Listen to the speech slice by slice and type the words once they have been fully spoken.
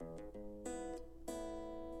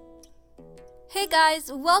Hey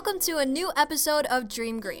guys, welcome to a new episode of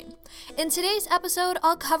Dream Green. In today's episode,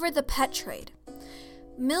 I'll cover the pet trade.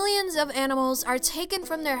 Millions of animals are taken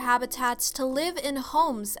from their habitats to live in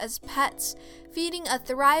homes as pets, feeding a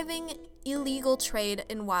thriving illegal trade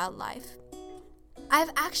in wildlife. I've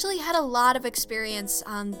actually had a lot of experience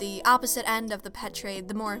on the opposite end of the pet trade,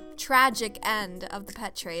 the more tragic end of the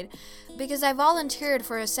pet trade, because I volunteered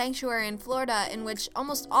for a sanctuary in Florida in which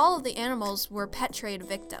almost all of the animals were pet trade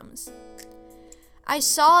victims. I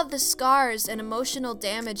saw the scars and emotional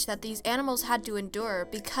damage that these animals had to endure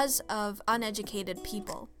because of uneducated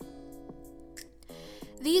people.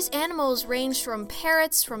 These animals ranged from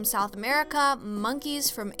parrots from South America, monkeys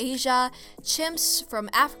from Asia, chimps from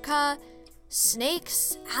Africa,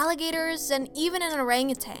 snakes, alligators, and even an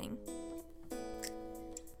orangutan.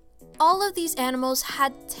 All of these animals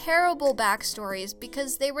had terrible backstories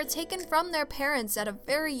because they were taken from their parents at a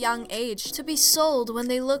very young age to be sold when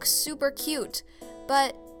they look super cute.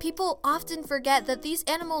 But people often forget that these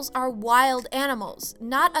animals are wild animals,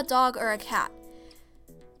 not a dog or a cat.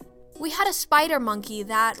 We had a spider monkey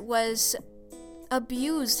that was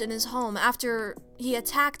abused in his home after he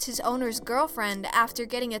attacked his owner's girlfriend after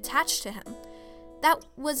getting attached to him. That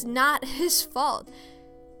was not his fault.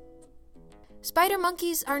 Spider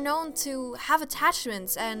monkeys are known to have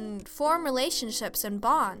attachments and form relationships and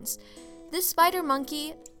bonds. This spider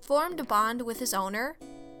monkey formed a bond with his owner,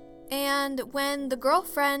 and when the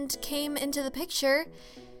girlfriend came into the picture,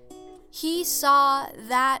 he saw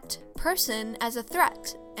that person as a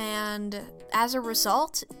threat, and as a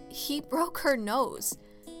result, he broke her nose.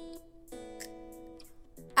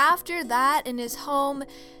 After that, in his home,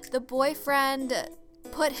 the boyfriend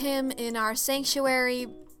put him in our sanctuary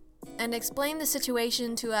and explained the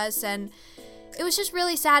situation to us, and it was just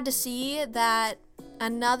really sad to see that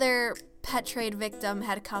another pet trade victim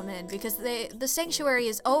had come in because the sanctuary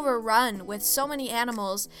is overrun with so many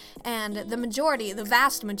animals, and the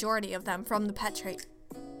vast majority of them from the pet trade.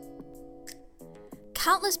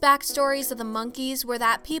 Countless backstories of the monkeys were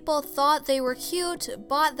that people thought they were cute,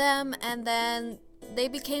 bought them, and then they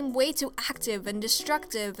became way too active and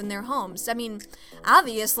destructive in their homes. I mean,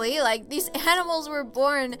 obviously, these animals were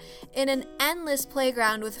born in an endless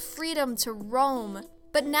playground with freedom to roam,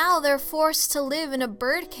 but now they're forced to live in a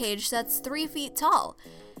bird cage that's 3 feet tall.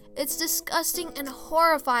 It's disgusting and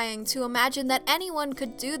horrifying to imagine that anyone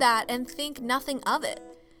could do that and think nothing of it.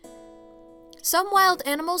 Some wild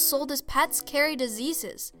animals sold as pets carry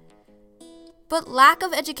diseases. But lack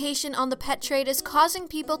of education on the pet trade is causing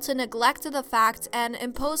people to neglect the fact and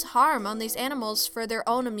impose harm on these animals for their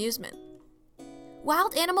own amusement.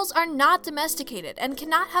 Wild animals are not domesticated and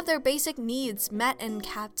cannot have their basic needs met in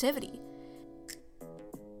captivity.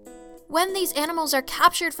 When these animals are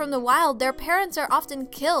captured from the wild, their parents are often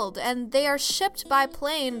killed, and they are shipped by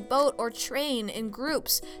plane, boat, or train in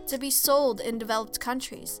groups to be sold in developed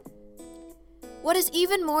countries. What is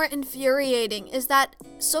even more infuriating is that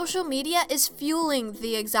social media is fueling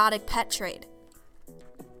the exotic pet trade.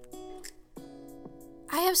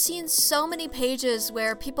 I have seen so many pages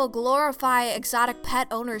where people glorify exotic pet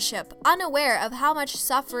ownership, unaware of how much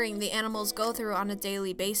suffering the animals go through on a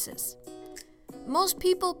daily basis. Most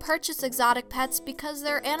people purchase exotic pets because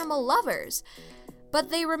they're animal lovers, but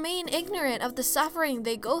they remain ignorant of the suffering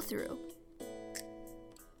they go through.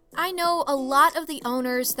 I know a lot of the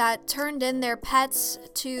owners that turned in their pets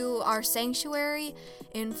to our sanctuary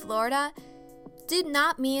in Florida did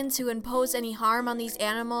not mean to impose any harm on these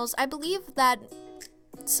animals. I believe that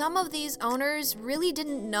some of these owners really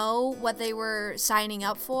didn't know what they were signing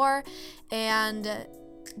up for, and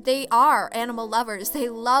they are animal lovers. They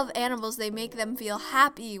love animals. They make them feel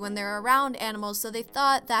happy when they're around animals, so they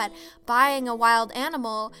thought that buying a wild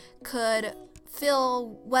animal could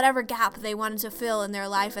fill whatever gap they wanted to fill in their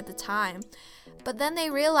life at the time. But then they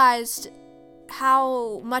realized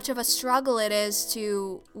how much of a struggle it is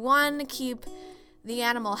to, one, keep the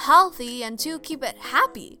animal healthy, and two, keep it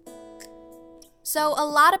happy. So a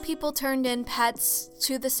lot of people turned in pets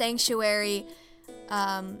to the sanctuary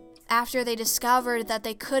after they discovered that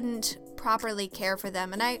they couldn't properly care for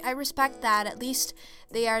them. And I respect that. At least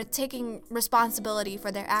they are taking responsibility for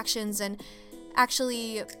their actions and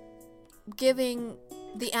actually giving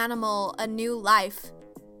the animal a new life,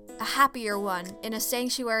 a happier one, in a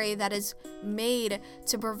sanctuary that is made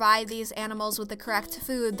to provide these animals with the correct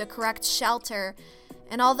food, the correct shelter.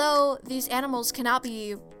 And although these animals cannot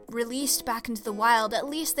be released back into the wild, at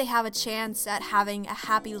least they have a chance at having a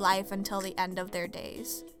happy life until the end of their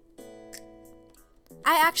days.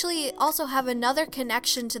 I actually also have another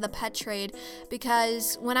connection to the pet trade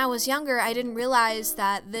because when I was younger, I didn't realize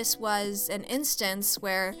that this was an instance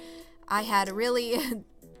where I had really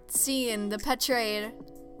seeing the pet trade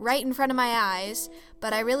right in front of my eyes,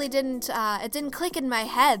 but I really didn't, it didn't click in my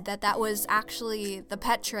head that that was actually the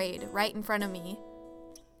pet trade right in front of me.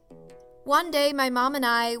 One day, my mom and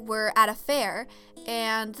I were at a fair,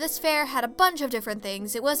 and this fair had a bunch of different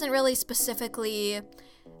things. It wasn't really specifically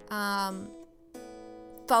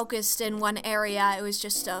focused in one area, it was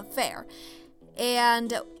just a fair.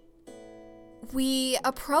 And we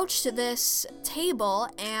approached this table,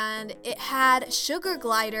 and it had sugar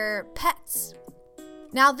glider pets.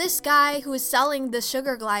 Now, this guy who was selling the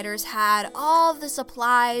sugar gliders had all the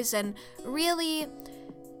supplies, and really,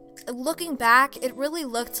 looking back, it really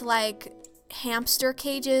looked like hamster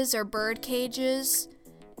cages or bird cages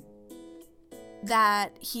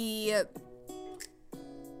that he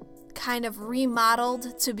kind of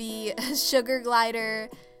remodeled to be sugar glider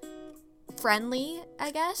friendly,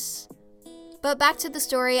 I guess. But back to the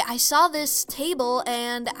story, I saw this table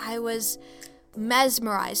and I was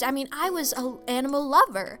mesmerized. I mean, I was an animal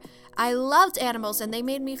lover. I loved animals and they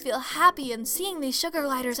made me feel happy, and seeing these sugar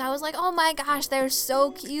gliders, I was like, oh my gosh, they're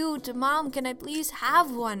so cute. Mom, can I please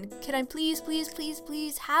have one? Can I please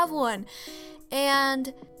have one?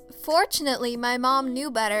 And fortunately, my mom knew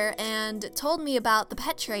better and told me about the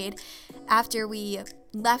pet trade after we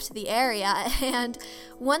left the area. And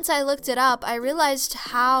once I looked it up, I realized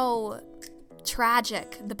how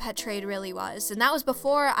tragic the pet trade really was. And that was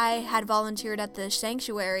before I had volunteered at the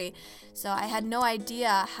sanctuary, so I had no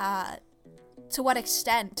idea to what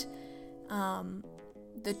extent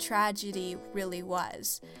the tragedy really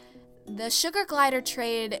was. The sugar glider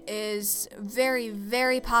trade is very,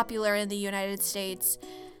 very popular in the United States.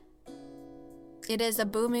 It is a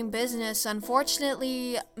booming business.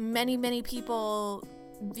 Unfortunately, many people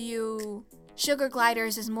view sugar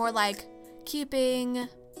gliders as more like keeping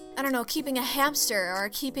a hamster or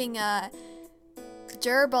keeping a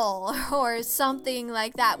gerbil or something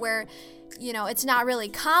like that, where, you know, it's not really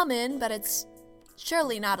common, but it's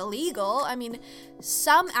surely not illegal. I mean,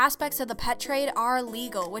 some aspects of the pet trade are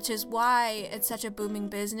legal, which is why it's such a booming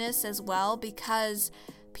business as well, because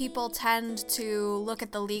people tend to look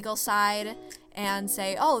at the legal side and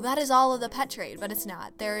say, oh, that is all of the pet trade, but it's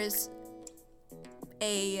not. There is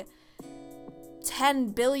a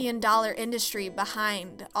 $10 billion industry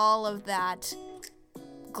behind all of that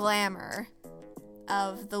glamour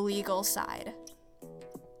of the legal side.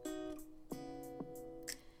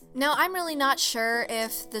 Now, I'm really not sure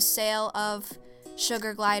if the sale of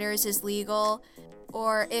sugar gliders is legal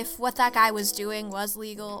or if what that guy was doing was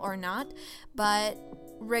legal or not, but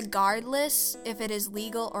regardless if it is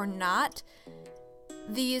legal or not,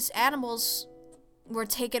 these animals were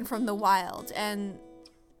taken from the wild, and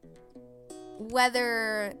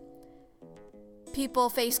whether people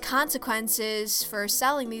face consequences for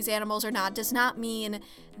selling these animals or not does not mean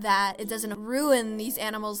that it doesn't ruin these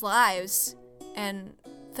animals' lives and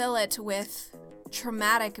fill it with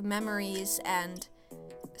traumatic memories and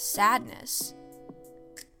sadness.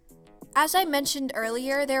 As I mentioned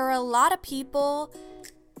earlier, there are a lot of people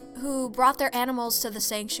who brought their animals to the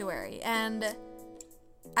sanctuary, and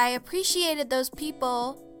I appreciated those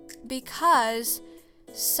people because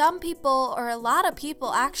some people, or a lot of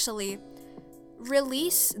people actually,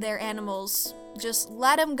 release their animals, just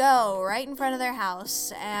let them go right in front of their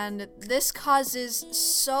house, and this causes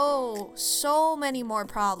so many more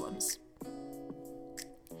problems.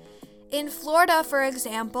 In Florida, for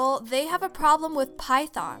example, they have a problem with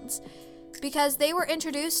pythons because they were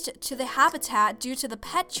introduced to the habitat due to the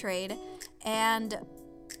pet trade, and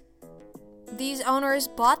these owners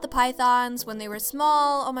bought the pythons when they were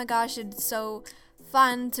small. Oh my gosh, it's so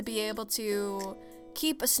fun to be able to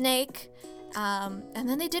keep a snake. And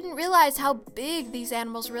then they didn't realize how big these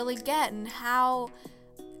animals really get and how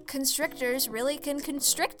constrictors really can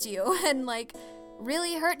constrict you and like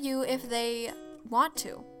really hurt you if they want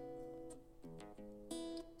to.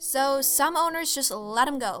 So some owners just let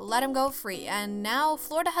them go free. And now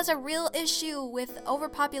Florida has a real issue with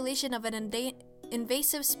overpopulation of an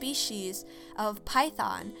invasive species of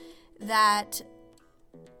python that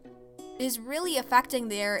is really affecting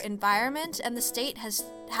their environment, and the state has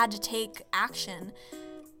had to take action.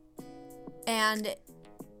 And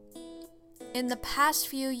in the past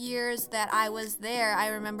few years that I was there, I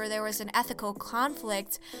remember there was an ethical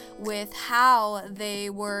conflict with how they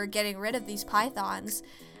were getting rid of these pythons.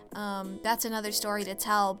 That's another story to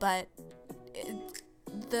tell, but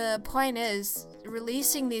the point is,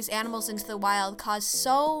 releasing these animals into the wild caused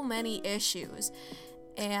so many issues,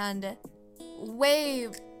 and way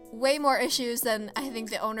more issues than I think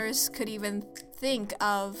the owners could even think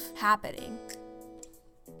of happening.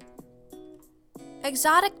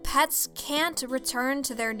 Exotic pets can't return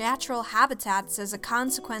to their natural habitats as a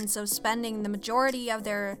consequence of spending the majority of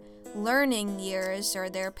their learning years, or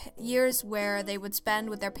their years where they would spend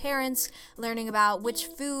with their parents learning about which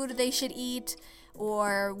food they should eat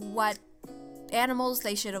or what animals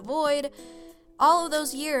they should avoid. All of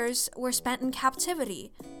those years were spent in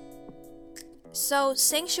captivity. So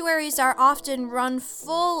sanctuaries are often run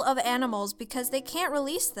full of animals because they can't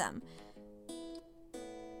release them.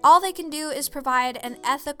 All they can do is provide an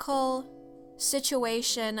ethical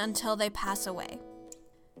situation until they pass away.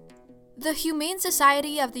 The Humane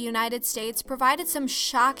Society of the United States provided some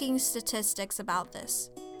shocking statistics about this.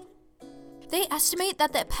 They estimate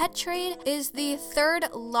that the pet trade is the third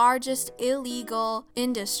largest illegal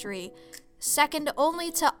industry, second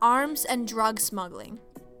only to arms and drug smuggling.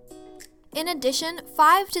 In addition,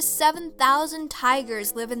 5,000 to 7,000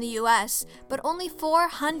 tigers live in the US, but only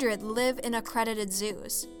 400 live in accredited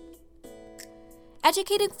zoos.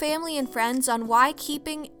 Educating family and friends on why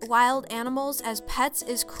keeping wild animals as pets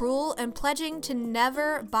is cruel and pledging to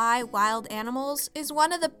never buy wild animals is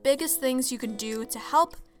one of the biggest things you can do to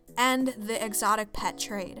help end the exotic pet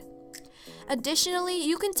trade. Additionally,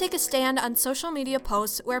 you can take a stand on social media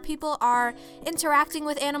posts where people are interacting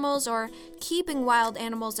with animals or keeping wild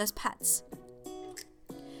animals as pets.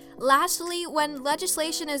 Lastly, when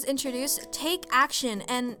legislation is introduced, take action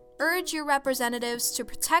and urge your representatives to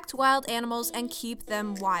protect wild animals and keep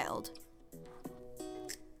them wild.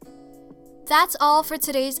 That's all for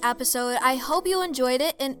today's episode. I hope you enjoyed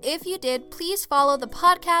it, and if you did, please follow the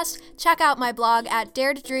podcast, check out my blog at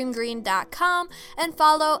daretodreamgreen.com, and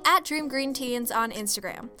follow @DreamGreenTeens on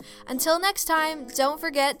Instagram. Until next time, don't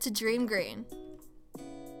forget to dream green.